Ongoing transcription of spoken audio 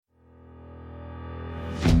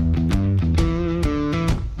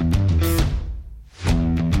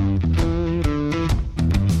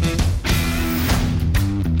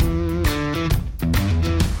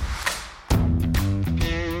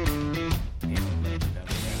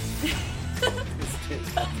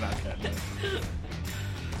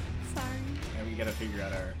figure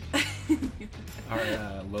out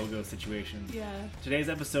our logo situation. Yeah. Today's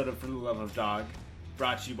episode of For the Love of Dog,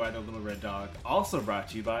 brought to you by the Little Red Dog, also brought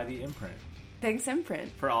to you by the Imprint. Thanks,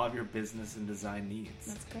 Imprint. For all of your business and design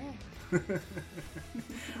needs. That's great.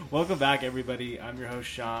 Welcome back, everybody. I'm your host,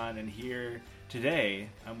 Sean, and here today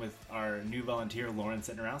I'm with our new volunteer, Lauren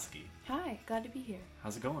Setnorowski. Hi, glad to be here.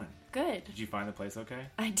 How's it going? Good. Did you find the place okay?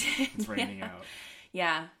 I did. It's raining out.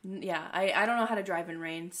 Yeah. I don't know how to drive in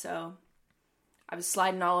rain, so I was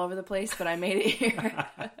sliding all over the place, but I made it here.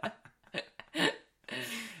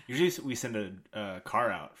 Usually we send a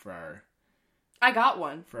car out for our... I got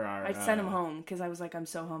one. I sent him home because I was like, I'm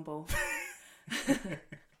so humble.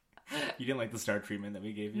 You didn't like the star treatment that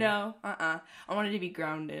we gave you? No, I wanted to be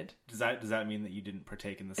grounded. Does that mean that you didn't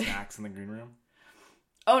partake in the snacks in the green room?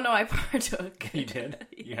 Oh, no, I partook. You did?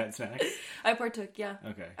 You had snacks? I partook, yeah.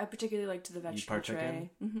 Okay. I particularly liked the vegetable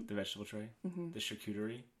tray. In the vegetable tray? Mm-hmm. The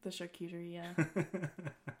charcuterie? The charcuterie, yeah.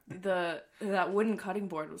 That wooden cutting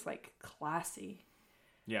board was, like, classy.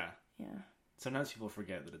 Yeah. Yeah. Sometimes people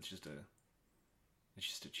forget that it's just a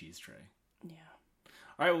cheese tray. Yeah.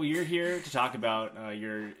 All right, well, you're here to talk about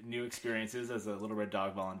your new experiences as a Little Red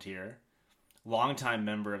Dog volunteer. Longtime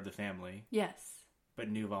member of the family. Yes. But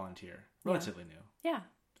new volunteer. Relatively new. Yeah.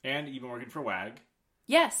 And you've been working for WAG.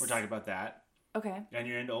 Yes. We're talking about that. Okay. And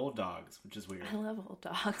you're into old dogs, which is weird. I love old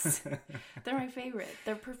dogs. They're my favorite.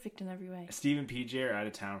 They're perfect in every way. Steve and PJ are out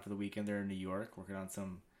of town for the weekend. They're in New York working on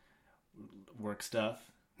some work stuff,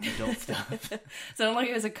 adult stuff. Sounded like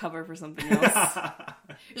it was a cover for something else.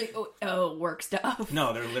 Like, oh, work stuff.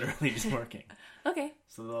 No, they're literally just working. Okay.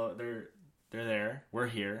 So they're there. We're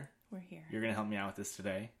here. We're here. You're going to help me out with this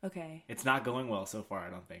today. Okay. It's not going well so far, I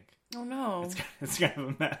don't think. Oh, no. It's kind of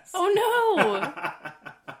a mess. Oh, no.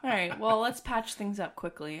 All right. Well, let's patch things up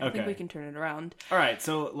quickly. I think we can turn it around. All right.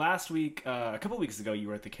 So last week, a couple weeks ago, you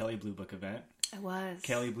were at the Kelley Blue Book event. I was.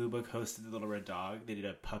 Kelley Blue Book hosted the Little Red Dog. They did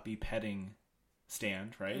a puppy petting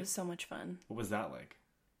stand, right? It was so much fun. What was that like?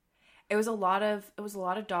 It was a lot of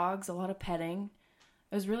dogs, a lot of petting.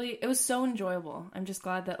 It was so enjoyable. I'm just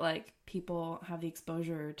glad that, like, people have the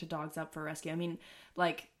exposure to dogs up for rescue. I mean,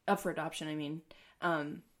 like, up for adoption,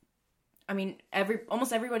 almost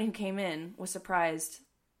everybody who came in was surprised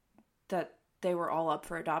that they were all up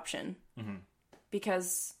for adoption. Mm-hmm.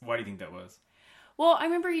 Because... Why do you think that was? Well, I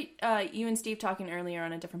remember you and Steve talking earlier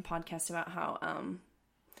on a different podcast about how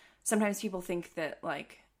sometimes people think that,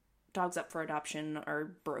 like, dogs up for adoption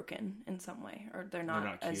are broken in some way, or they're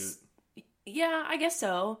not cute. Yeah, I guess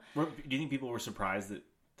so. Do you think people were surprised that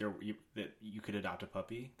you could adopt a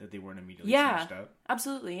puppy, that they weren't immediately snatched up?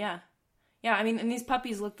 Absolutely, yeah. Yeah, I mean, and these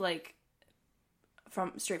puppies looked like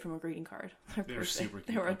straight from a greeting card. They were super cute.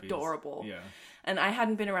 They were puppies. adorable. Yeah. And I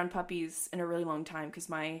hadn't been around puppies in a really long time because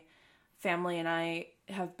my family and I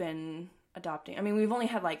have been adopting. I mean, we've only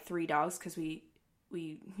had like 3 dogs because we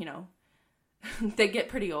they get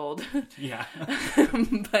pretty old. Yeah.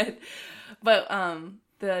 but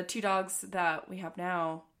the 2 dogs that we have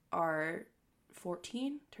now are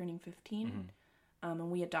 14, turning 15. Mm-hmm.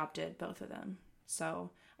 And we adopted both of them.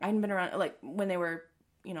 So I hadn't been around, like, when they were,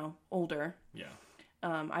 older. Yeah.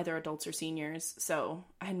 Either adults or seniors. So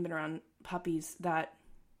I hadn't been around puppies that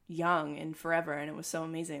young in forever, and it was so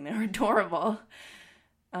amazing. They were adorable.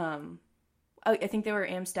 I think they were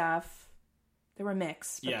Amstaff. They were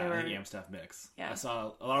mixed. But yeah, they were Amstaff mix. Yeah. I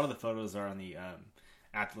saw a lot of the photos are on the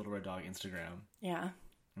at the Little Red Dog Instagram. Yeah.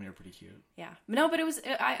 And they're pretty cute. Yeah. No, but it was,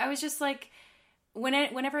 I was just like,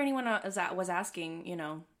 whenever anyone was asking,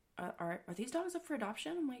 are these dogs up for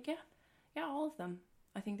adoption? I'm like, yeah, all of them.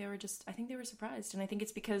 I think they were surprised. And I think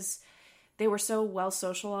it's because they were so well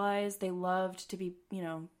socialized. They loved to be,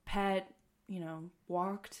 pet,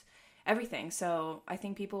 walked, everything. So I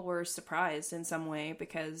think people were surprised in some way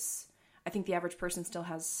because I think the average person still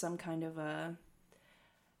has some kind of a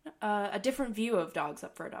different view of dogs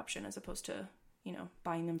up for adoption as opposed to,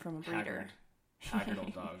 buying them from a breeder. Haggard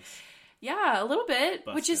old dogs. Yeah, a little bit,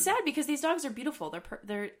 Busted. which is sad because these dogs are beautiful.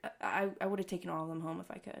 I would have taken all of them home if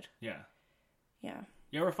I could. Yeah. Yeah.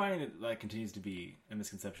 Yeah, we're finding that like continues to be a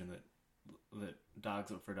misconception that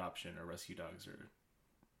dogs up for adoption or rescue dogs are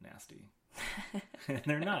nasty.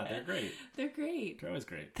 They're not. They're great. They're great. They're always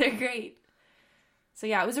great. They're great. So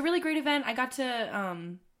yeah, it was a really great event. I got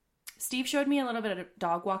to Steve showed me a little bit of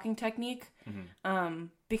dog walking technique. Mm-hmm.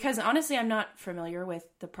 Because honestly, I'm not familiar with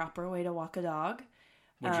the proper way to walk a dog.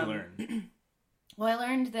 What'd you learn? Well, I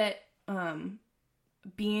learned that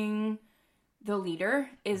being the leader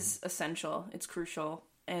is essential. It's crucial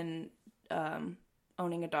in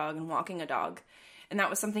owning a dog and walking a dog. And that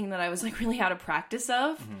was something that I was like really out of practice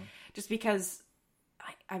of, just because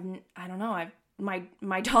I don't know. I've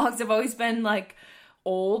my dogs have always been like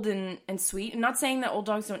old and sweet. I'm not saying that old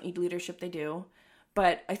dogs don't need leadership, they do,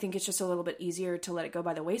 but I think it's just a little bit easier to let it go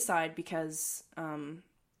by the wayside because a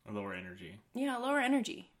lower energy. Yeah, lower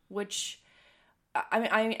energy, which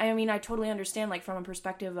I mean I totally understand, like from a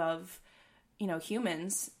perspective of, you know,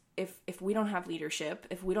 humans, if we don't have leadership,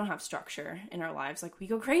 if we don't have structure in our lives, like we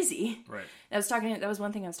go crazy. Right. That was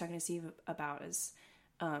one thing I was talking to Steve about is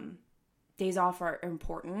days off are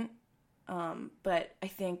important. But I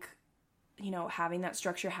think, you know, having that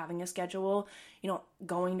structure, having a schedule, you know,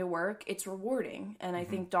 going to work, it's rewarding. And I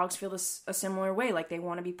think dogs feel this a similar way. Like they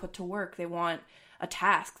want to be put to work. They want a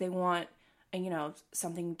task. They want, you know,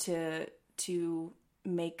 something to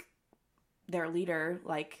make their leader,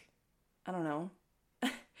 like, I don't know,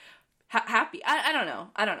 happy. I don't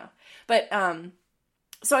know. But,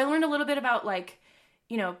 so I learned a little bit about, like,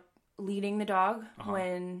 you know, leading the dog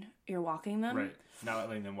when you're walking them. Right. Not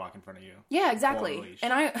letting them walk in front of you. Yeah, exactly.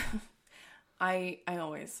 And I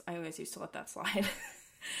always used to let that slide.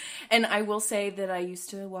 And I will say that I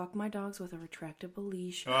used to walk my dogs with a retractable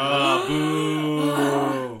leash. Oh,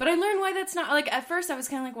 boo. But I learned why that's not, like, at first I was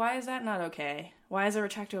kind of like, why is that not okay? Why is a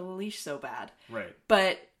retractable leash so bad? Right.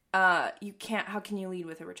 But you can't, how can you lead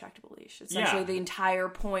with a retractable leash? Essentially, the entire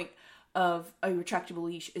point of a retractable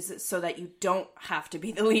leash is so that you don't have to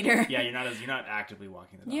be the leader. Yeah, you're not actively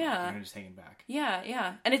walking the dog. Yeah. You're just hanging back.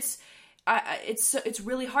 Yeah. And it's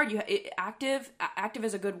really hard. Active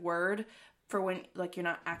is a good word for when, like, you're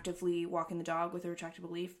not actively walking the dog with a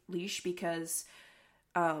retractable leash, because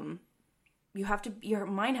your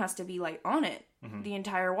mind has to be, like, on it the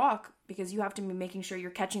entire walk, because you have to be making sure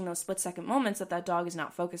you're catching those split-second moments that dog is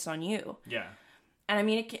not focused on you. Yeah. And I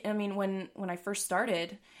mean, when I first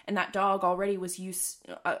started, and that dog already was used,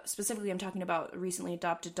 specifically I'm talking about a recently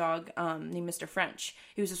adopted dog named Mr. French.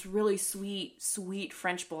 He was this really sweet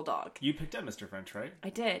French bulldog. You picked up Mr. French, right? I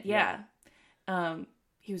did, yeah.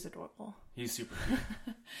 He was adorable. He's super cute.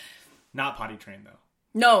 Not potty trained, though.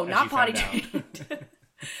 No, not potty trained.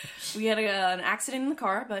 We had an accident in the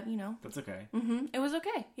car, but, you know. That's okay. It was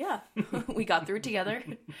okay, yeah. We got through it together.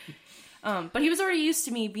 But he was already used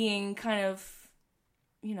to me being kind of,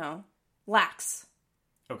 you know, lax.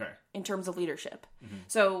 Okay. In terms of leadership.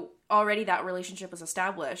 So already that relationship was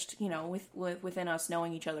established, you know, within us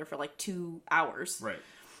knowing each other for like 2 hours. Right.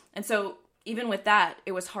 And so even with that,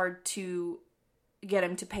 it was hard to get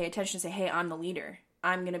him to pay attention and say, hey, I'm the leader.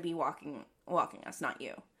 I'm going to be walking us, not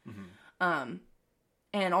you.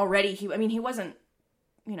 And already he wasn't,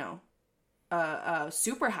 you know, a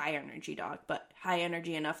super high energy dog, but high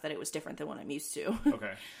energy enough that it was different than what I'm used to.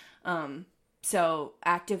 Okay. So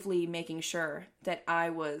actively making sure that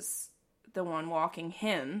I was the one walking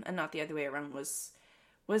him and not the other way around was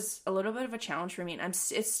a little bit of a challenge for me. And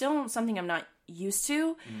it's still something I'm not used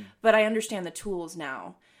to, but I understand the tools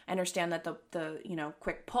now. I understand that the you know,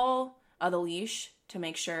 quick pull of the leash to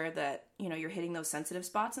make sure that, you know, you're hitting those sensitive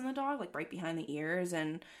spots in the dog, like right behind the ears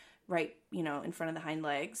and right, you know, in front of the hind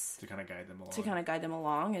legs. To kind of guide them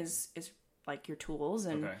along is like your tools.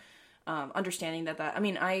 And understanding that I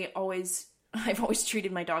mean, I've always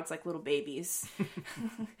treated my dogs like little babies.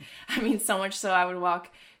 I mean, so much so I would walk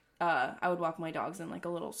my dogs in like a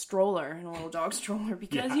little dog stroller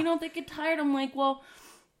because, you know, they get tired. I'm like, well,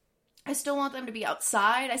 I still want them to be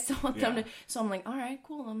outside. I still want them to, so I'm like, all right,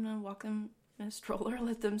 cool. I'm going to walk them in a stroller,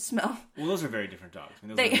 let them smell. Well, those are very different dogs. I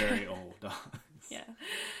mean, those are very old dogs. Yeah.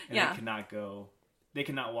 And they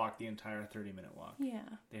cannot walk the entire 30-minute walk. Yeah.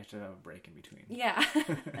 They have to have a break in between. Yeah.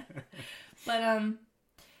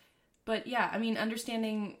 But yeah, I mean,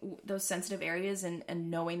 understanding those sensitive areas and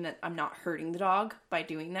knowing that I'm not hurting the dog by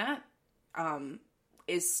doing that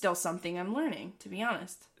is still something I'm learning, to be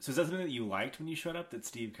honest. So is that something that you liked when you showed up, that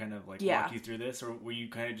Steve kind of like walked you through this, or were you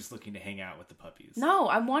kind of just looking to hang out with the puppies? No,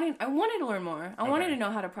 I wanted to learn more. I wanted to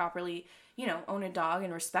know how to properly, you know, own a dog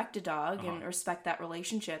and respect a dog and respect that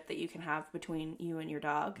relationship that you can have between you and your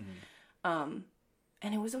dog. And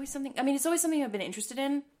it was always something, I mean, it's always something I've been interested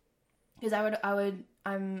in, because I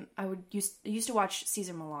used to watch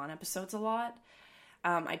Cesar Millan episodes a lot.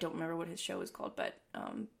 I don't remember what his show was called, but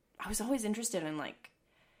I was always interested in like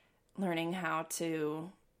learning how to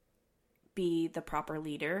be the proper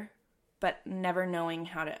leader, but never knowing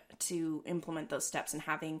how to implement those steps, and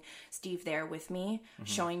having Steve there with me,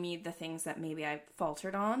 showing me the things that maybe I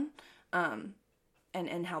faltered on,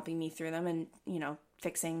 and helping me through them, and, you know,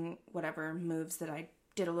 fixing whatever moves that I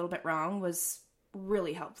did a little bit wrong was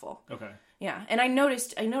really helpful. Okay. Yeah. And I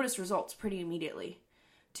noticed results pretty immediately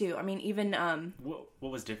too. I mean, even, what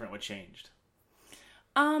was different? What changed?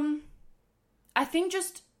 I think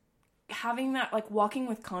just having that, like, walking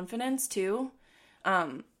with confidence too.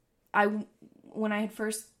 I when I had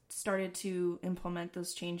first started to implement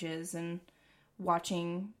those changes and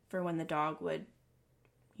watching for when the dog would,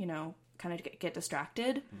 kind of get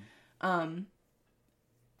distracted, I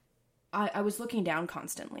was looking down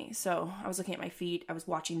constantly. So I was looking at my feet. I was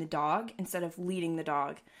watching the dog instead of leading the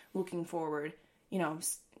dog, looking forward,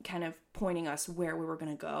 kind of pointing us where we were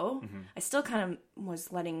going to go. I still kind of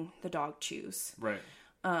was letting the dog choose. Right.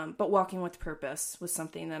 But walking with purpose was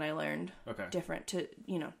something that I learned different to,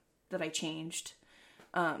 that I changed.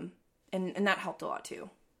 And that helped a lot too.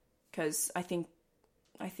 Because I think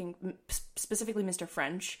specifically Mr.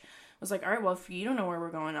 French was like, all right, well, if you don't know where we're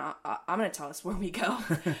going, I'm going to tell us where we go.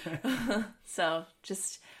 So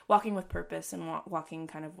just walking with purpose and walking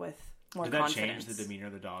kind of with more confidence. Did that change the demeanor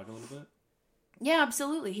of the dog a little bit? Yeah,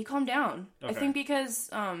 absolutely. He calmed down. Okay. I think because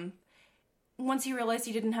once he realized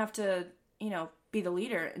he didn't have to, be the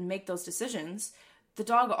leader and make those decisions, the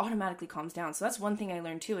dog automatically calms down. So that's one thing I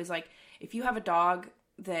learned too, is like, if you have a dog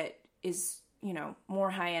that is,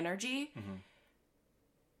 more high energy,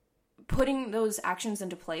 putting those actions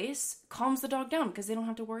into place calms the dog down because they don't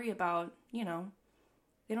have to worry about, they don't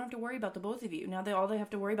have to worry about the both of you. Now all they have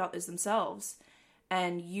to worry about is themselves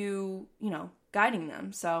and you, guiding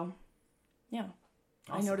them. So, yeah.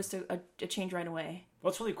 Awesome. I noticed a change right away.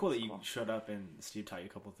 Well, it's really cool that you showed up and Steve taught you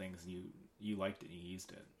a couple things and you liked it and you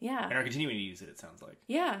used it. Yeah. And are continuing to use it sounds like.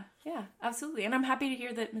 Yeah, absolutely. And I'm happy to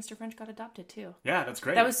hear that Mr. French got adopted too. Yeah, that's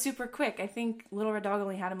great. That was super quick. I think Little Red Dog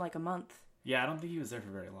only had him like a month. Yeah, I don't think he was there for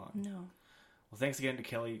very long. No. Well, thanks again to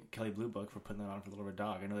Kelly Blue Book for putting that on for Little Red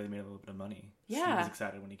Dog. I know they made a little bit of money. Yeah. Steve was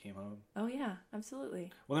excited when he came home. Oh, yeah. Absolutely.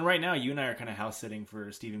 Well, then right now, you and I are kind of house sitting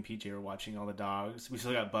for Steve and PJ. We're watching all the dogs. We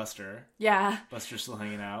still got Buster. Yeah. Buster's still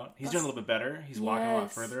hanging out. He's doing a little bit better. He's walking a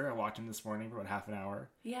lot further. I walked him this morning for about half an hour.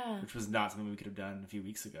 Yeah. Which was not something we could have done a few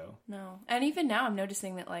weeks ago. No. And even now, I'm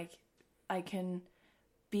noticing that, like, I can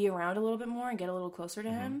be around a little bit more and get a little closer to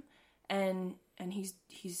him. And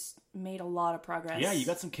he's made a lot of progress. Yeah, you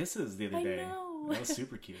got some kisses the other day. I know. That was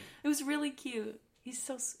super cute. It was really cute. He's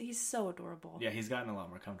so adorable. Yeah, he's gotten a lot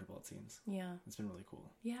more comfortable, it seems. Yeah. It's been really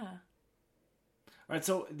cool. Yeah. All right,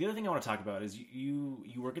 so the other thing I want to talk about is you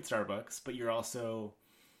work at Starbucks, but you're also,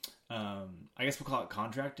 I guess we'll call it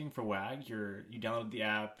contracting for WAG. You downloaded the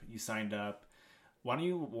app, you signed up. Why don't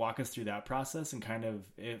you walk us through that process and kind of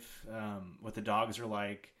what the dogs are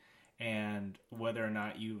like and whether or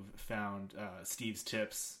not you've found Steve's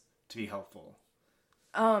tips to be helpful?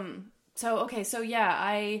 So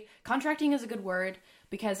contracting is a good word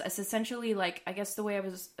because it's essentially like, I guess the way I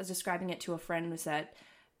was describing it to a friend was that,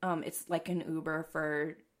 it's like an Uber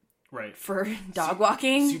for dog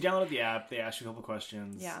walking. So you download the app, they ask you a couple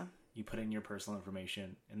questions. Yeah. You put in your personal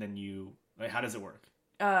information and then how does it work?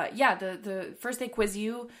 The first they quiz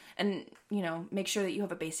you and, make sure that you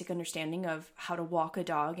have a basic understanding of how to walk a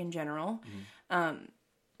dog in general.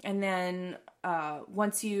 And then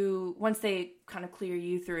once they kind of clear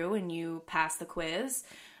you through and you pass the quiz,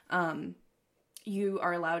 they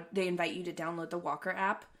invite you to download the Walker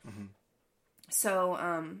app.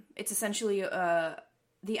 So it's essentially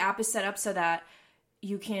the app is set up so that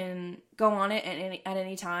you can go on it at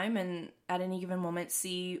any time and at any given moment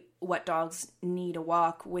see what dogs need a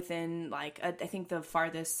walk within, like, I think the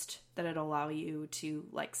farthest that it'll allow you to,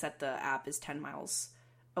 like, set the app is 10 miles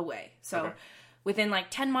away. So within, like,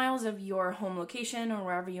 10 miles of your home location or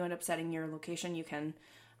wherever you end up setting your location, you can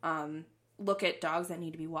look at dogs that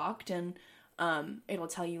need to be walked, and it'll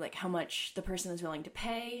tell you, like, how much the person is willing to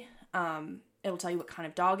pay. It'll tell you what kind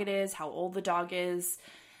of dog it is, how old the dog is,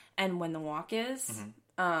 and when the walk is.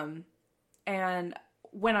 And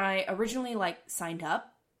when I originally, like, signed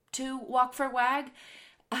up to walk for WAG,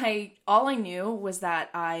 all I knew was that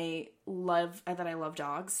I love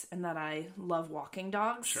dogs and that I love walking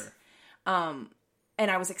dogs. Sure. And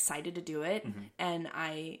I was excited to do it, and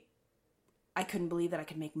I couldn't believe that I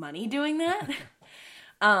could make money doing that.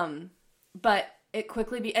 But it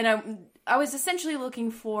quickly and I was essentially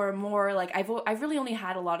looking for more, like, I've really only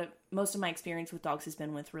had most of my experience with dogs has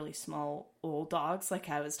been with really small old dogs, like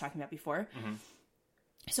I was talking about before.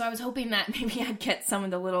 So I was hoping that maybe I'd get some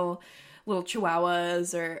of the little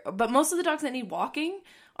chihuahuas but most of the dogs that need walking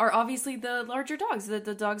are obviously the larger dogs, the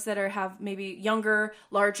dogs that have maybe younger,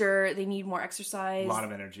 larger, they need more exercise. A lot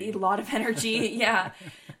of energy, yeah.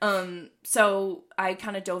 So I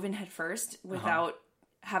kind of dove in head first without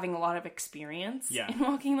having a lot of experience in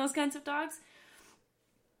walking those kinds of dogs.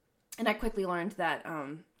 And I quickly learned that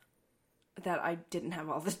that I didn't have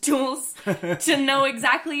all the tools to know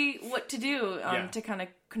exactly what to do to kind of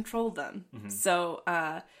control them. So,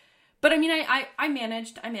 but I mean, I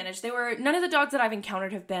managed. None of the dogs that I've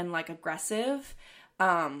encountered have been, like, aggressive.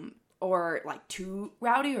 or like too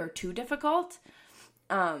rowdy or too difficult.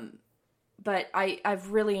 But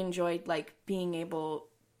I've really enjoyed like being able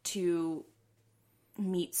to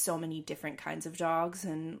meet so many different kinds of dogs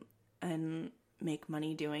and make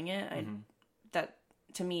money doing it. That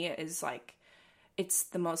to me is like, it's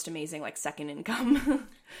the most amazing like second income.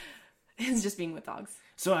 It's just being with dogs.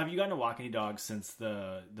 So have you gotten to walk any dogs since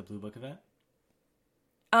the Blue Book event?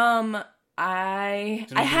 I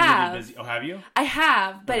have. Busy. Oh, have you? I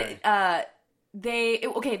have, but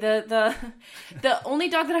Okay. The only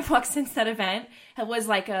dog that I've walked since that event was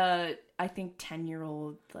like a, I think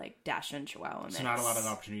 10-year-old like Dachshund Chihuahua mix. So not a lot of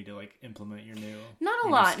opportunity to like implement your new. Not a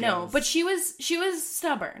your lot, new no. skills. But she was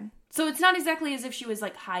stubborn. So it's not exactly as if she was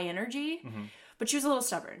like high energy, but she was a little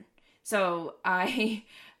stubborn. So I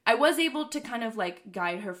was able to kind of like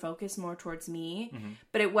guide her focus more towards me,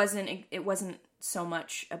 but it wasn't so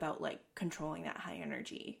much about like controlling that high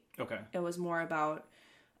energy. Okay. It was more about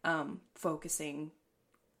focusing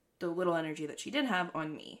the little energy that she did have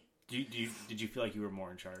on me. Did you feel like you were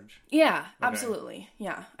more in charge? Yeah, absolutely.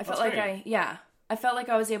 Yeah, I felt That's like great. I felt like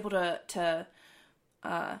I was able to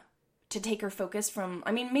take her focus from.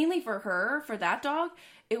 I mean, mainly for her, for that dog,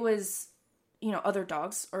 it was, you know, other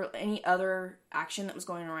dogs or any other action that was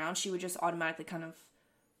going around. She would just automatically kind of,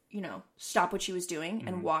 you know, stop what she was doing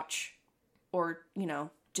and watch, or you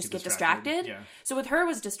know, just get distracted. Yeah. So with her, it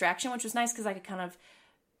was distraction, which was nice because I could kind of.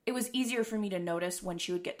 It was easier for me to notice when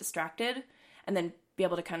she would get distracted, and then be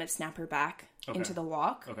able to kind of snap her back into the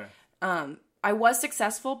walk. Okay. I was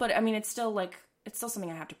successful, but I mean, it's still something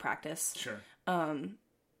I have to practice. Sure.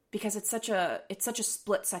 Because it's such a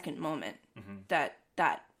split second moment that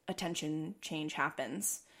attention change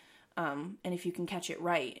happens. And if you can catch it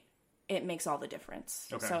right, it makes all the difference.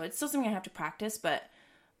 Okay. So it's still something I have to practice, but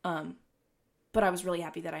I was really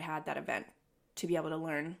happy that I had that event to be able to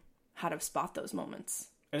learn how to spot those moments.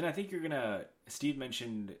 And I think Steve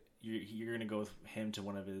mentioned you're gonna go with him to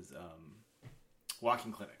one of his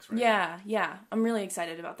walking clinics, right? Yeah. I'm really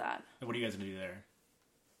excited about that. And what are you guys gonna do there?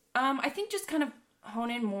 I think just kind of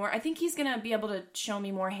hone in more. I think he's gonna be able to show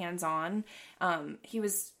me more hands-on. He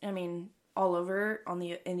was, I mean, all over in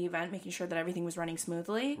the event, making sure that everything was running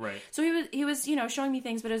smoothly. Right. So he was, you know, showing me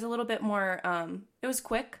things, but it was a little bit more. It was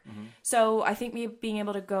quick. So I think me being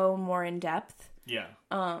able to go more in depth. Yeah.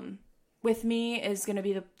 With me is going to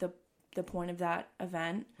be the point of that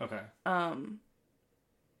event. Okay.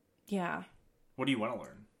 Yeah. What do you want to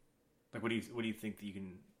learn? Like, what do you think that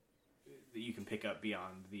you can pick up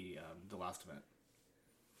beyond the last event?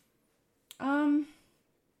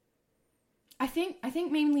 I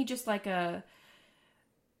think mainly just like a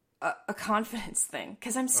confidence thing,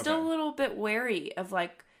 because I'm still Okay. a little bit wary of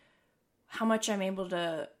like how much I'm able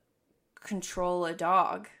to control a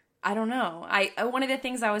dog. I don't know. One of the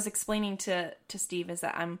things I was explaining to Steve is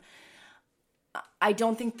that I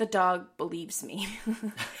don't think the dog believes me.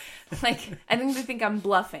 Like, I think they think I'm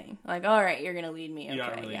bluffing. Like, all right, you're gonna lead me. Okay, You're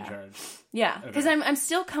not really yeah. in charge. Yeah, because Okay. I'm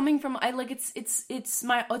still coming from.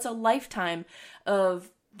 It's a lifetime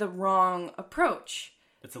of the wrong approach.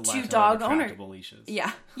 It's a To lifetime dog of owner. retractable leashes.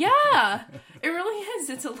 Yeah, it really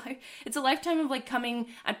is. It's a lifetime of like coming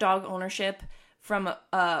at dog ownership from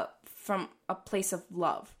a place of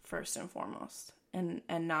love first and foremost, and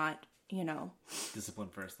not, you know. Discipline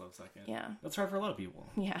first, love second. Yeah. That's hard for a lot of people.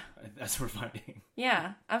 Yeah. That's what we're finding.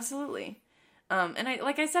 Yeah, absolutely. And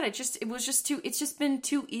like I said, it's just been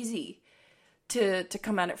too easy to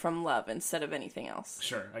come at it from love instead of anything else.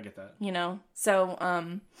 Sure, I get that. You know? So,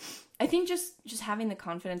 I think just having the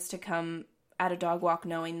confidence to come at a dog walk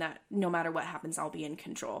knowing that no matter what happens, I'll be in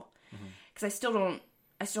control. Because I still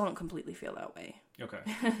don't completely feel that way. Okay.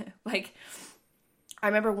 Like, I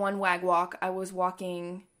remember one wag walk, I was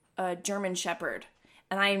walking a German Shepherd,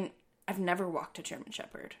 and I've never walked a German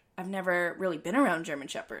Shepherd. I've never really been around German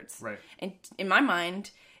Shepherds. Right. And in my mind,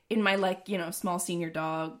 in my like, you know, small senior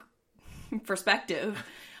dog perspective,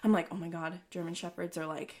 I'm like, oh my God, German Shepherds are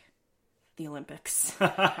like the Olympics.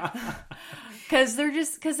 Cause they're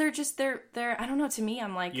I don't know, to me,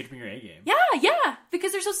 I'm like, You have to bring your A game. yeah,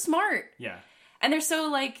 because they're so smart. Yeah. And they're so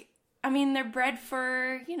like, I mean, they're bred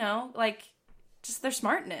for, you know, like just their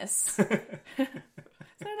smartness. Is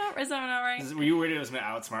that not right? Were you worried it was going to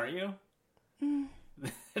outsmart you?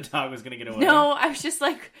 The dog was going to get away? No, I was just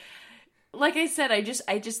like I said, I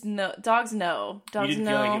just know. Dogs know. Dogs You didn't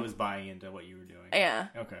know. feel like it was buying into what you were doing? Yeah.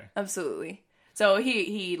 Okay. Absolutely. So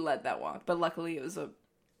he led that walk, but luckily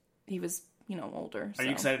he was, you know, older. Are you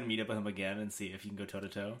excited to meet up with him again and see if you can go toe to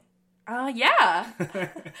toe? Yeah.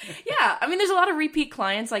 Yeah. I mean, there's a lot of repeat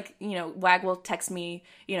clients. Like, you know, Wag will text me,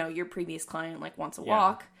 you know, your previous client like wants a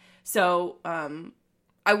walk. So,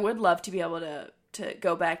 I would love to be able to to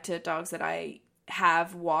go back to dogs that I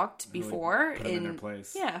have walked before. Put them in their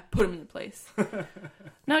place. Yeah, put them in place.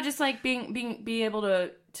 No, just like be able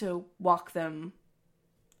to walk them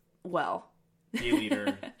well. Be a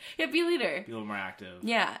leader. Yeah, be a leader. Be a little more active.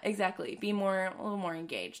 Yeah, exactly. Be a little more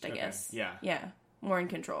engaged, I guess. Yeah. Yeah, more in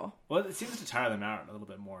control. Well, it seems to tire them out a little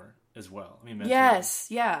bit more as well. I mean, mentally. Yes,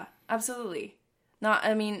 yeah, absolutely.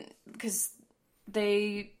 Because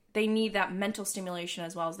they need that mental stimulation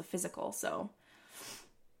as well as the physical. So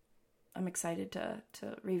I'm excited to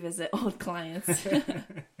revisit old clients.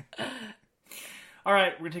 All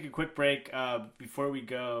right, we're gonna take a quick break. Before we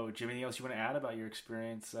go, do you have anything else you want to add about your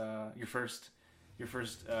experience? Your first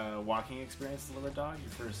walking experience, the Little Red Dog.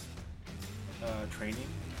 Your first training.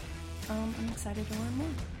 I'm excited to learn more.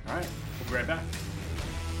 All right, we'll be right back.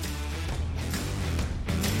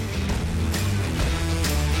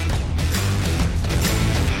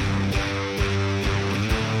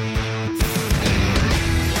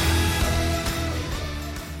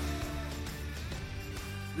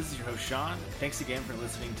 This is your host, Sean. Thanks again for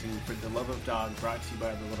listening to For the Love of Dog, brought to you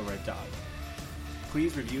by the Little Red Dog.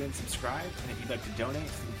 Please review and subscribe, and if you'd like to donate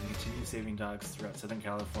so we can continue saving dogs throughout Southern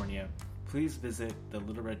California, please visit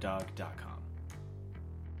thelittlereddog.com.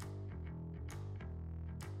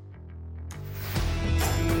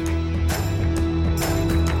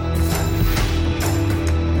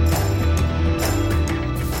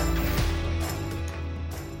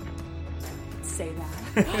 Say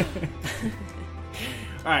that.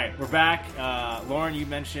 All right, we're back. Lauren, you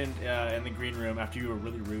mentioned in the green room after you were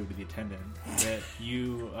really rude to the attendant that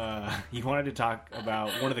you wanted to talk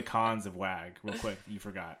about one of the cons of WAG real quick. You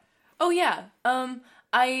forgot. Oh yeah.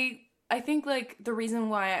 I think like the reason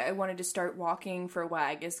why I wanted to start walking for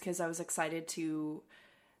WAG is because I was excited to,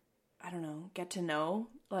 I don't know, get to know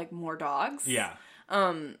like more dogs. Yeah.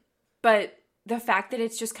 But the fact that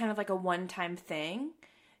it's just kind of like a one-time thing,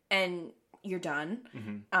 and you're done.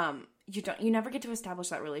 Mm-hmm. You never get to establish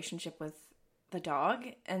that relationship with the dog,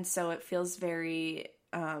 and so it feels very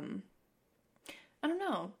I don't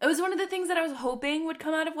know. It was one of the things that I was hoping would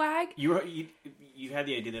come out of WAG. You had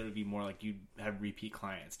the idea that it would be more like you'd have repeat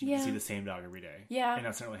clients. You could see the same dog every day. Yeah. And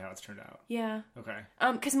that's not really how it's turned out. Yeah. Okay.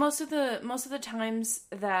 Because most of the times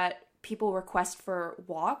that people request for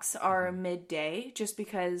walks are midday, just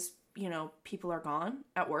because people are gone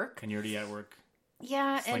at work. And you're already at work.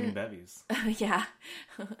 Yeah, slinging bevies. Yeah.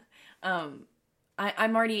 I'm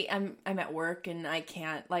at work and I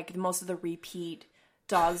can't, like, most of the repeat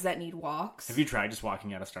dogs that need walks. Have you tried just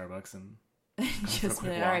walking out of Starbucks and just all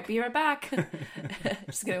right, be right back.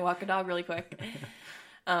 Just gonna walk a dog really quick.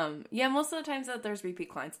 Yeah, most of the times that there's repeat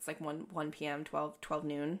clients, it's like 1 p.m., 12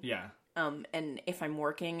 noon. Yeah. And if I'm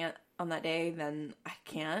working on that day, then I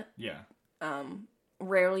can't. Yeah.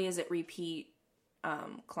 Rarely is it repeat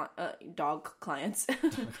dog clients.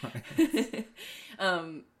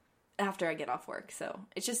 After I get off work. So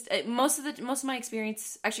it's just most of my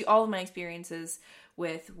experience, actually all of my experiences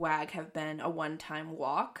with WAG have been a one-time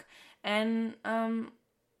walk, and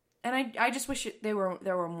I just wish there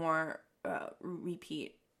were more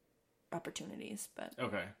repeat opportunities. But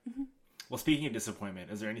okay. Mm-hmm. Well, speaking of disappointment,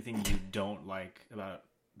 is there anything you don't like about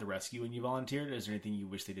the rescue when you volunteered? Is there anything you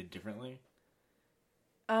wish they did differently?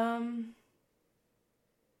 Wow.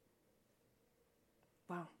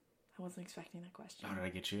 I wasn't expecting that question. How did I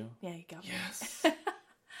get you? Yeah, you got me. Yes.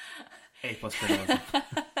 A+ journalism.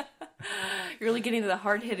 You're really getting to the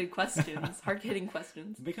hard-hitting questions. I'm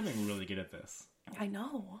becoming really good at this. I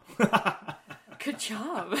know. Good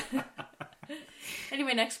job.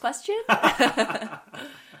 Anyway, next question. I'm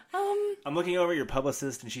looking over your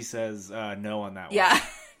publicist, and she says no on that one. Yeah.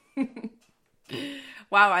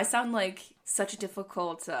 Wow, I sound like such a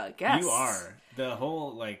difficult guest. You are. The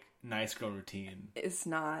whole nice girl routine is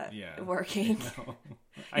not working. No.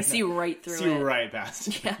 I see right through it. See right past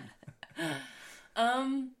it. Yeah.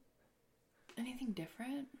 Anything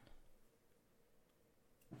different?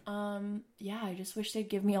 Yeah, I just wish they'd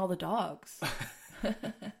give me all the dogs.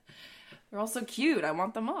 They're all so cute. I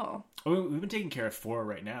want them all. Oh, we've been taking care of 4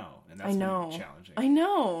 right now, and that's been challenging. I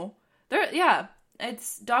know.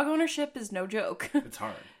 It's dog ownership is no joke. It's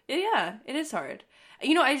hard. Yeah, it is hard.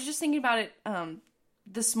 I was just thinking about it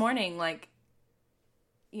this morning.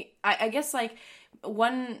 I guess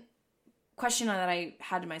one question that I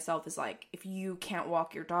had to myself is if you can't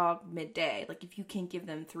walk your dog midday, if you can't give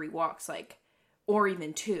them 3 walks, or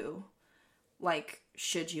even 2,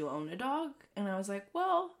 should you own a dog? And I was like,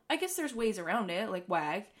 well, I guess there's ways around it, like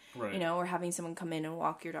WAG, right. Or having someone come in and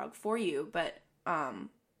walk your dog for you. But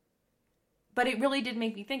it really did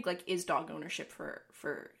make me think, is dog ownership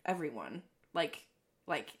for everyone?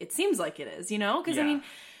 It seems like it is, because I mean,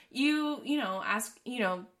 you know, ask, you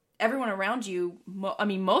know, everyone around you. I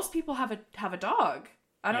mean, most people have a dog.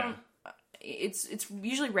 I don't. Yeah. It's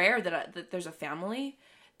usually rare that there's a family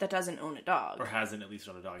that doesn't own a dog or hasn't at least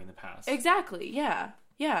owned a dog in the past. Exactly. Yeah.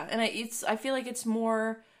 Yeah. And I feel like it's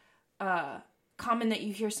more common that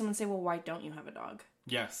you hear someone say, "Well, why don't you have a dog?"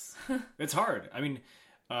 Yes, it's hard. I mean,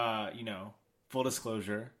 you know, full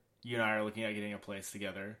disclosure, you and I are looking at getting a place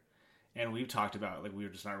together. And we've talked about, like, we're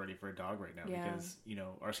just not ready for a dog right now because, you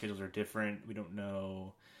know, our schedules are different. We don't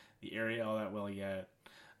know the area all that well yet.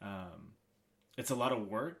 It's a lot of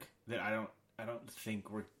work that I don't think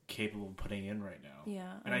we're capable of putting in right now.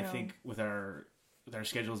 Yeah. And I think with our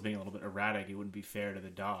schedules being a little bit erratic, it wouldn't be fair to the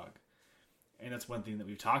dog. And that's one thing that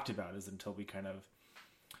we've talked about is until we kind of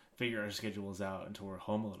figure our schedules out, until we're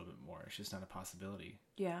home a little bit more, it's just not a possibility.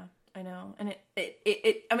 Yeah, I know. And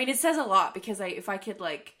it I mean, it says a lot because if I could,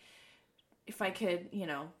 you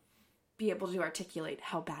know, be able to articulate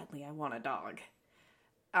how badly I want a dog.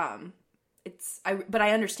 But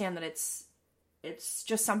I understand that it's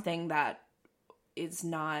just something that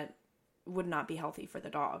would not be healthy for the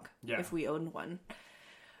dog if we owned one.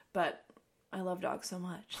 But I love dogs so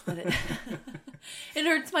much that it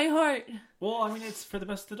hurts my heart. Well, I mean, it's for the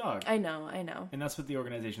best of the dog. I know. And that's what the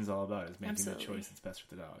organization's all about, is making Absolutely. the choice that's best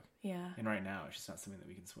for the dog. Yeah. And right now, it's just not something that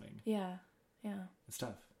we can swing. Yeah. It's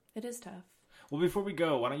tough. It is tough. Well, before we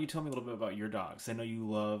go, why don't you tell me a little bit about your dogs? I know you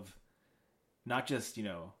love not just, you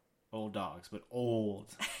know, old dogs, but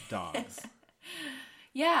old dogs.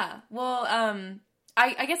 Yeah. Well,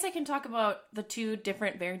 I guess I can talk about the two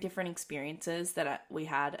very different experiences that we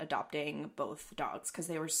had adopting both dogs, because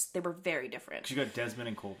they were very different. You got Desmond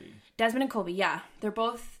and Colby. Desmond and Colby, yeah. They're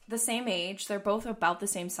both the same age. They're both about the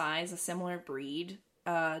same size, a similar breed.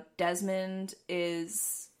 Desmond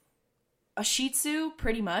is a Shih Tzu,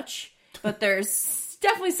 pretty much. But there's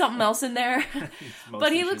definitely something else in there.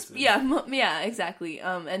 But he looks, yeah, exactly.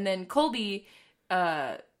 And then Colby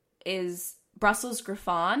is Brussels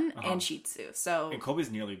Griffon and Shih Tzu. And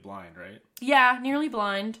Colby's nearly blind, right? Yeah, nearly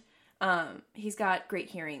blind. He's got great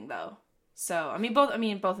hearing though. So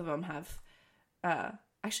both of them have.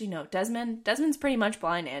 Actually, no. Desmond's pretty much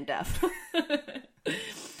blind and deaf.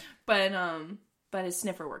 But his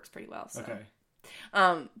sniffer works pretty well. So. Okay.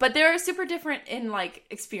 But they're super different in, like,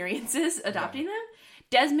 experiences adopting them.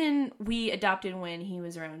 Desmond, we adopted when he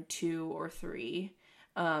was around 2 or 3.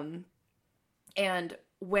 And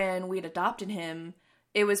when we'd adopted him,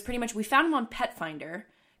 it was pretty much, we found him on Pet Finder,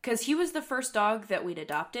 because he was the first dog that we'd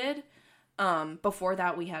adopted. Before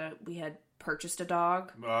that, we had purchased a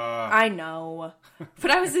dog. I know,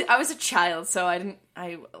 but I was a child, so I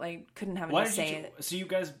couldn't have any say. So you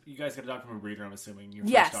guys got a dog from a breeder, I'm assuming. Your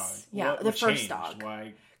yes, first dog. Yeah, the first dog.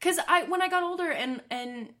 Why? Because when I got older and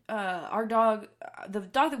our dog, the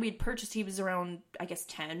dog that we had purchased, he was around, I guess,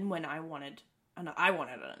 10 when I wanted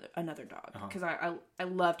another dog, because I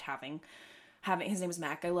loved having his name was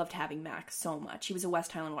Mac. I loved having Mac so much. He was a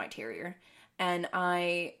West Highland White Terrier, and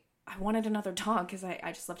I wanted another dog because I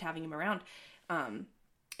just loved having him around.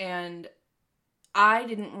 And I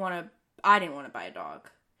didn't want to buy a dog.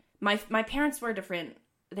 My parents were different.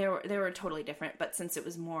 They were totally different, but since it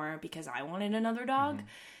was more because I wanted another dog,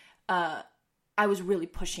 I was really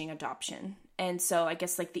pushing adoption. And so I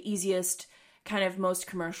guess, like, the easiest, kind of most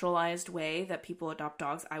commercialized way that people adopt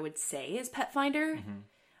dogs, I would say, is Pet Finder.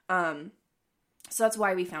 So that's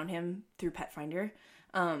why we found him through Pet Finder.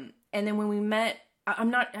 And then when we met,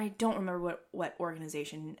 I don't remember what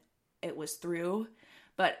organization it was through,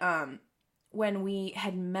 but when we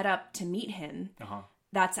had met up to meet him,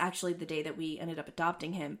 that's actually the day that we ended up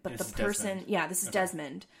adopting him. But this is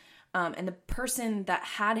Desmond. And the person that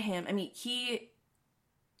had him, I mean, he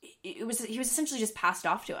was essentially just passed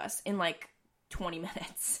off to us in like 20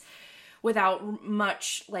 minutes. Without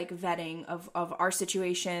much, like, vetting of our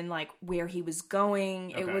situation, like, where he was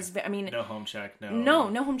going. Okay. It was, I mean... No home check,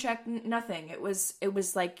 No home check, nothing. It was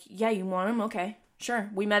like, yeah, you want him? Okay, sure.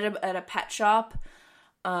 We met at a pet shop.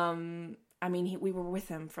 I mean, we were with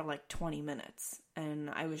him for, like, 20 minutes.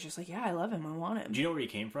 And I was just like, yeah, I love him. I want him. Do you know where he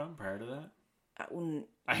came from prior to that?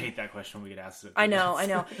 I hate that question when we get asked it. I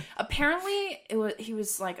know. Apparently, he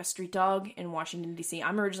was like a street dog in Washington, D.C.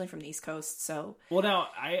 I'm originally from the East Coast, so... Well, now,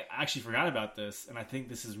 I actually forgot about this, and I think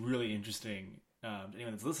this is really interesting to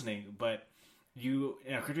anyone that's listening, but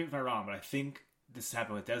correct me if I'm wrong, but I think this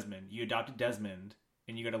happened with Desmond. You adopted Desmond,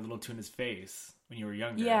 and you got a little tune in his face when you were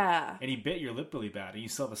younger. Yeah. And he bit your lip really bad, and you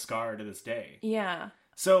still have a scar to this day. Yeah.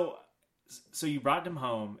 So you brought him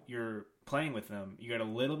home, you're playing with him, you got a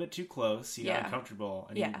little bit too close, he got uncomfortable,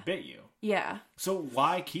 and he bit you. Yeah. So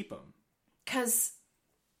why keep him? Because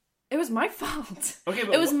it was my fault. Okay,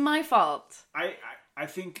 but it was my fault. I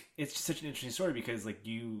think it's just such an interesting story because like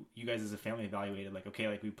you guys as a family evaluated like, okay,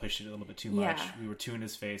 like we pushed it a little bit too much. We were too in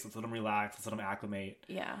his face. Let's let him relax. Let's let him acclimate.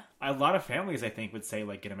 Yeah. A lot of families, I think, would say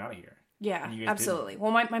like, get him out of here. Yeah, absolutely. Didn't.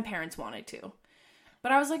 Well, my parents wanted to.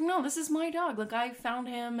 But I was like, no, this is my dog. Like, I found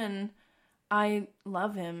him and I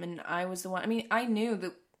love him and I was the one. I mean, I knew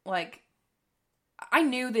that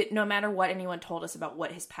no matter what anyone told us about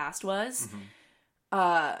what his past was,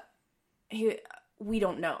 we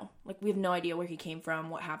don't know. Like, we have no idea where he came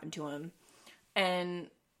from, what happened to him.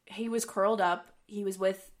 And he was curled up. He was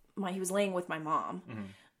laying with my mom.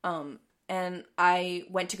 And I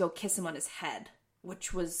went to go kiss him on his head,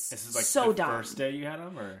 which was this is like so the dumb. First day you had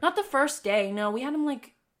him, or not the first day? No, we had him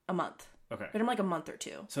like a month. Okay, we had him like a month or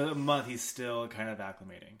two. So a month, he's still kind of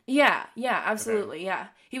acclimating. Yeah, absolutely. Okay. Yeah,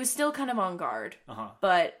 he was still kind of on guard.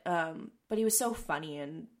 But he was so funny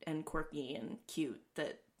and quirky and cute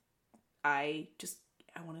that I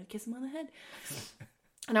wanted to kiss him on the head.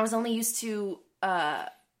 And I was only used to my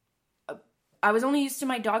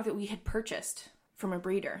dog that we had purchased from a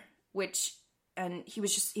breeder, and he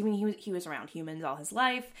was just, I mean, he was around humans all his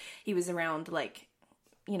life. He was around like,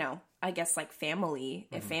 I guess like family,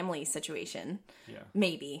 a family situation. Yeah.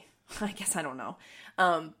 Maybe. I guess I don't know.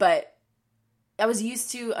 But I was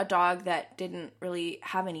used to a dog that didn't really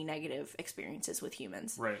have any negative experiences with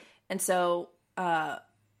humans. Right. And so I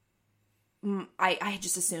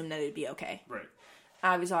just assumed that it'd be okay. Right.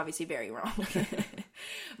 I was obviously very wrong.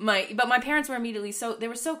 But my parents were immediately they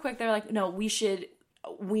were so quick. They're like, no, we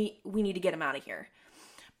need to get him out of here.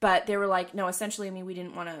 But they were like, no, essentially, I mean, we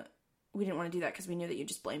didn't want to do that because we knew that you'd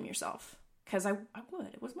just blame yourself. Because I would.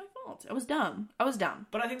 It was my fault. I was dumb.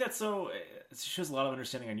 But I think that's it shows a lot of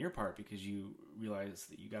understanding on your part because you realized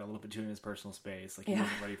that you got a little bit too in his personal space. Like, he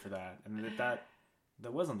wasn't ready for that. And that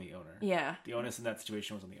was on the owner. Yeah. The onus in that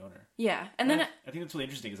situation was on the owner. Yeah. And then I think that's really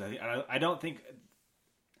interesting because I don't think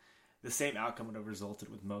the same outcome would have resulted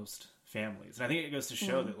with most families. And I think it goes to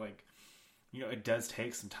show that, like, it does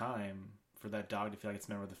take some time for that dog to feel like it's a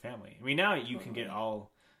member of the family. I mean, now you can get all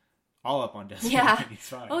up on Desmond. Yeah. He's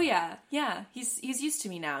fine. Oh, yeah. Yeah. He's used to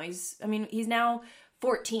me now. He's now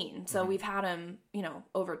 14. So we've had him,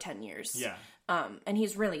 over 10 years. Yeah. And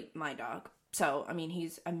he's really my dog. So, I mean,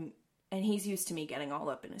 he's used to me getting all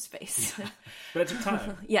up in his face. Yeah. But it took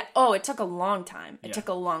time. Yeah. Oh, it took a long time. It took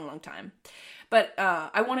a long, long time. But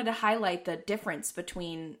I wanted to highlight the difference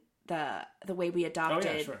between the way we adopted.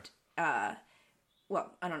 Oh, yeah, sure.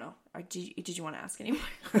 Well, I don't know. Did you want to ask anymore?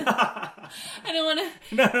 I don't want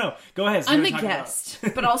to. No. Go ahead. I'm the guest,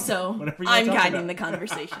 but also I'm guiding the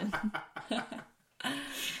conversation.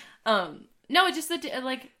 No, it's just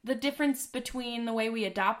the difference between the way we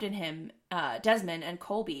adopted him, Desmond, and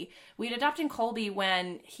Colby. We had adopted Colby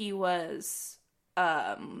when he was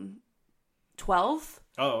 12.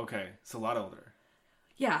 Oh, okay. So a lot older.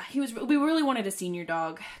 Yeah, he was. We really wanted a senior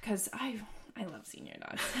dog because I love senior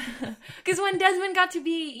dogs. Because when Desmond got to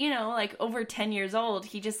be, over 10 years old,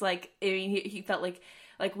 he just he felt like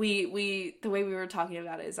we the way we were talking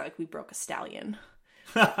about it is like we broke a stallion.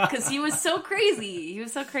 Because he was so crazy. He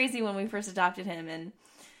was so crazy when we first adopted him, and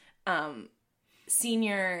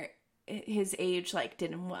senior, his age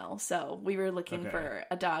did him well. So we were looking for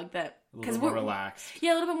a dog that because we're relaxed.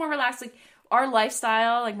 Yeah, a little bit more relaxed. Like our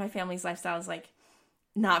lifestyle, like my family's lifestyle, is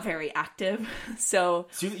not very active. So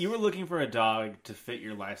you were looking for a dog to fit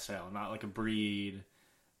your lifestyle, not like a breed,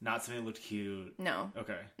 not something that looked cute. No.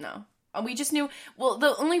 Okay. No. We just knew. Well,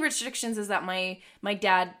 the only restrictions is that my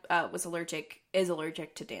dad is allergic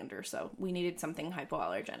to dander, so we needed something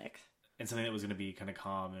hypoallergenic and something that was going to be kind of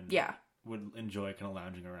calm and would enjoy kind of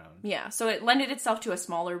lounging around. Yeah, so it lended itself to a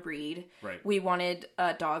smaller breed. Right. We wanted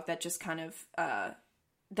a dog that just kind of that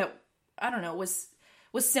I don't know was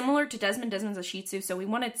similar to Desmond. Desmond's a Shih Tzu, so we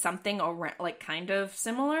wanted something around kind of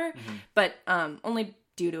similar, but only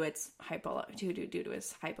due to its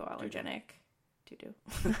hypoallergenic.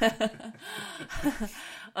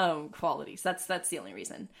 Qualities. That's the only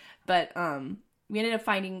reason. But we ended up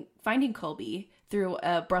finding Colby through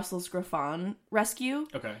a Brussels Griffon rescue.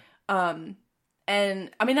 Okay. And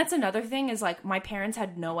I mean that's another thing is my parents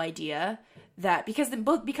had no idea that because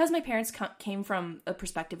my parents came from a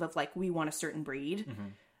perspective of we want a certain breed.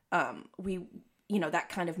 We that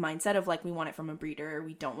kind of mindset of we want it from a breeder.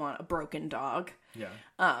 We don't want a broken dog. Yeah.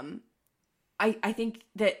 I think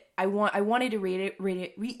that I wanted to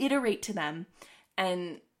reiterate to them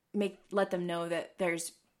and let them know that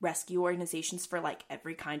there's rescue organizations for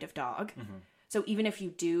every kind of dog. So even if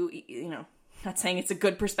you do, not saying it's a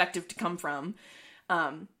good perspective to come from,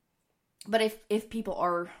 but if people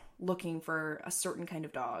are looking for a certain kind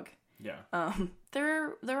of dog,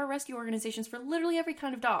 there are rescue organizations for literally every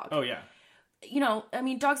kind of dog. Oh yeah. I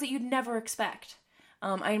mean, dogs that you'd never expect.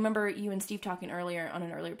 I remember you and Steve talking earlier on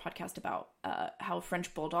an earlier podcast about how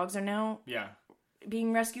French bulldogs are now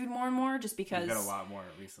being rescued more and more, just because we've got a lot more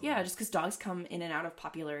recently. Yeah, just because dogs come in and out of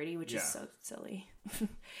popularity, which is so silly.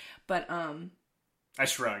 But I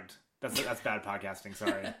shrugged. That's bad podcasting.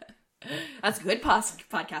 Sorry. That's good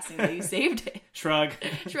podcasting that you saved it. Shrug.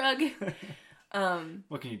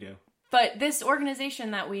 What can you do? But this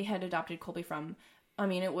organization that we had adopted Colby from, I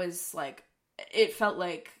mean, it felt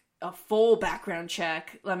like a full background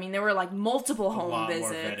check. I mean, there were like multiple home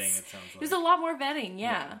visits. More vetting, it sounds like. There's a lot more vetting,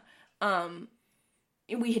 yeah.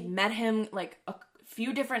 We had met him like a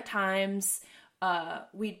few different times.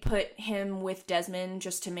 We'd put him with Desmond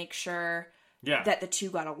just to make sure that the two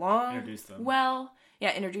got along. Introduce them. Well,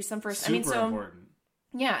 introduce them first. Super important.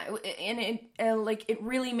 Yeah, and it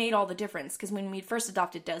really made all the difference, because when we first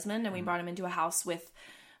adopted Desmond and we brought him into a house with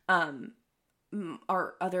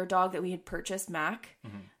our other dog that we had purchased, Mac,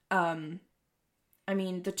 I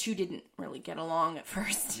mean, the two didn't really get along at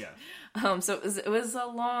first. Yeah. So it was a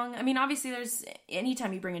long... I mean, obviously,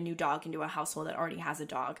 anytime you bring a new dog into a household that already has a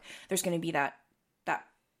dog, there's going to be that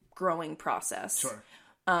growing process. Sure.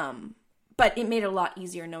 But it made it a lot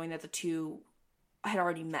easier knowing that the two had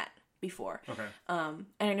already met before. Okay. And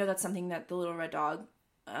I know that's something that the Little Red Dog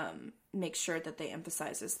makes sure that they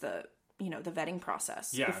emphasize is the vetting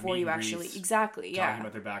process before you actually talking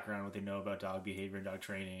about their background, what they know about dog behavior and dog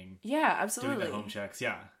training. Yeah, absolutely. Doing the home checks.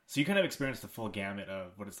 Yeah. So you kind of experience the full gamut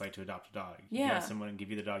of what it's like to adopt a dog. You have someone give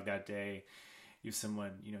you the dog that day. You have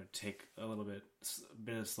someone, take a little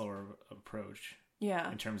bit of slower approach.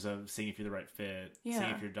 Yeah. In terms of seeing if you're the right fit, seeing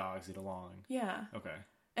if your dogs get along. Yeah. Okay.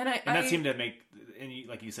 And that seemed to make,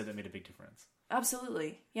 like you said, that made a big difference.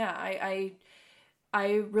 Absolutely. Yeah.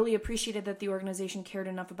 I really appreciated that the organization cared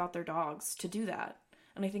enough about their dogs to do that.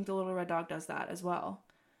 And I think the Little Red Dog does that as well.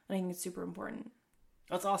 And I think it's super important.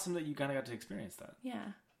 That's awesome that you kind of got to experience that.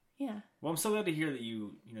 Yeah. Yeah. Well, I'm so glad to hear that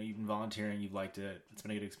you've been volunteering, you've liked it. It's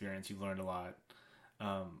been a good experience. You've learned a lot.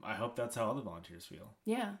 I hope that's how other volunteers feel.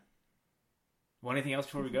 Yeah. Well, anything else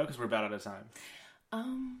before we go? Because we're about out of time.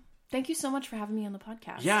 Thank you so much for having me on the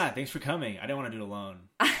podcast. Yeah, thanks for coming. I didn't want to do it alone.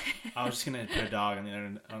 I was just going to put a dog on the other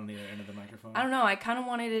end of the microphone. I don't know. I kind of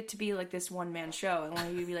wanted it to be like this one-man show. I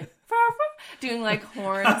wanted you to be like, doing like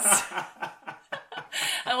horns.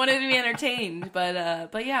 I wanted to be entertained.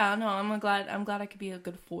 But yeah, no, I'm glad I could be a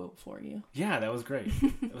good foil for you. Yeah, that was great.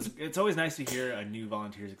 It's always nice to hear a new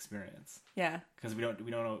volunteer's experience. Yeah. Because we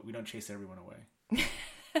don't chase everyone away.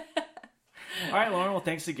 All right, Lauren. Well,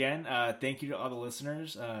 thanks again. Thank you to all the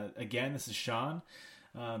listeners. Again, this is Sean.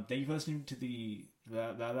 Thank you for listening to the...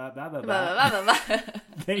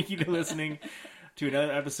 Thank you for listening to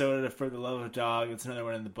another episode of For the Love of Dog. It's another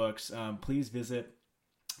one in the books. Please visit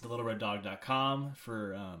thelittlereddog.com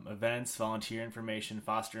for events, volunteer information,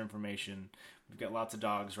 foster information. We've got lots of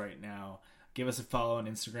dogs right now. Give us a follow on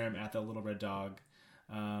Instagram at @TheLittleRedDog.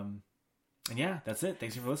 And yeah, that's it.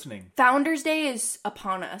 Thanks for listening. Founders Day is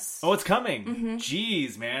upon us. Oh, it's coming. Mm-hmm.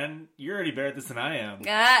 Jeez, man. You're already better at this than I am.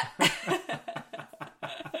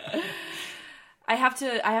 I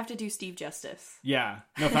have to do Steve justice. Yeah.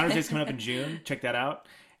 No, Founders Day is coming up in June. Check that out.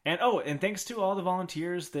 And thanks to all the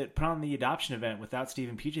volunteers that put on the adoption event without Steve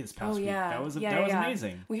and PJ this past week. That was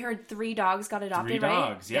amazing. We heard 3 dogs got adopted, 3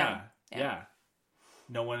 dogs, right? Yeah.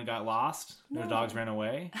 No one got lost. No dogs ran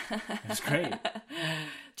away. It was great.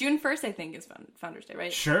 June 1st, I think, is Founders Day,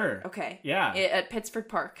 right? Sure. Okay. Yeah. At Pittsford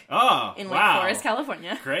Park. Oh, in Lake Forest,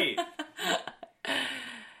 California. Great. Do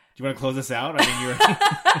you want to close this out? I mean, you were...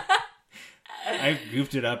 I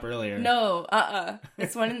goofed it up earlier. No, I'm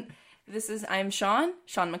Sean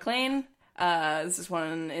McLean. This is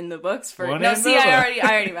one in the books for... I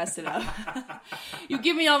already messed it up. You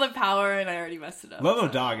give me all the power and I already messed it up. Love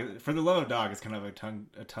of Dog. For the Love of Dog is kind of a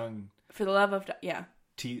tongue... For the Love of Dog, yeah.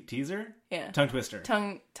 Teaser? Yeah. Tongue twister.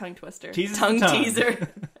 Tongue twister. Tongue teaser.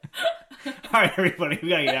 All right, everybody. We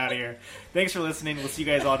got to get out of here. Thanks for listening. We'll see you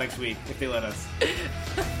guys all next week if they let us.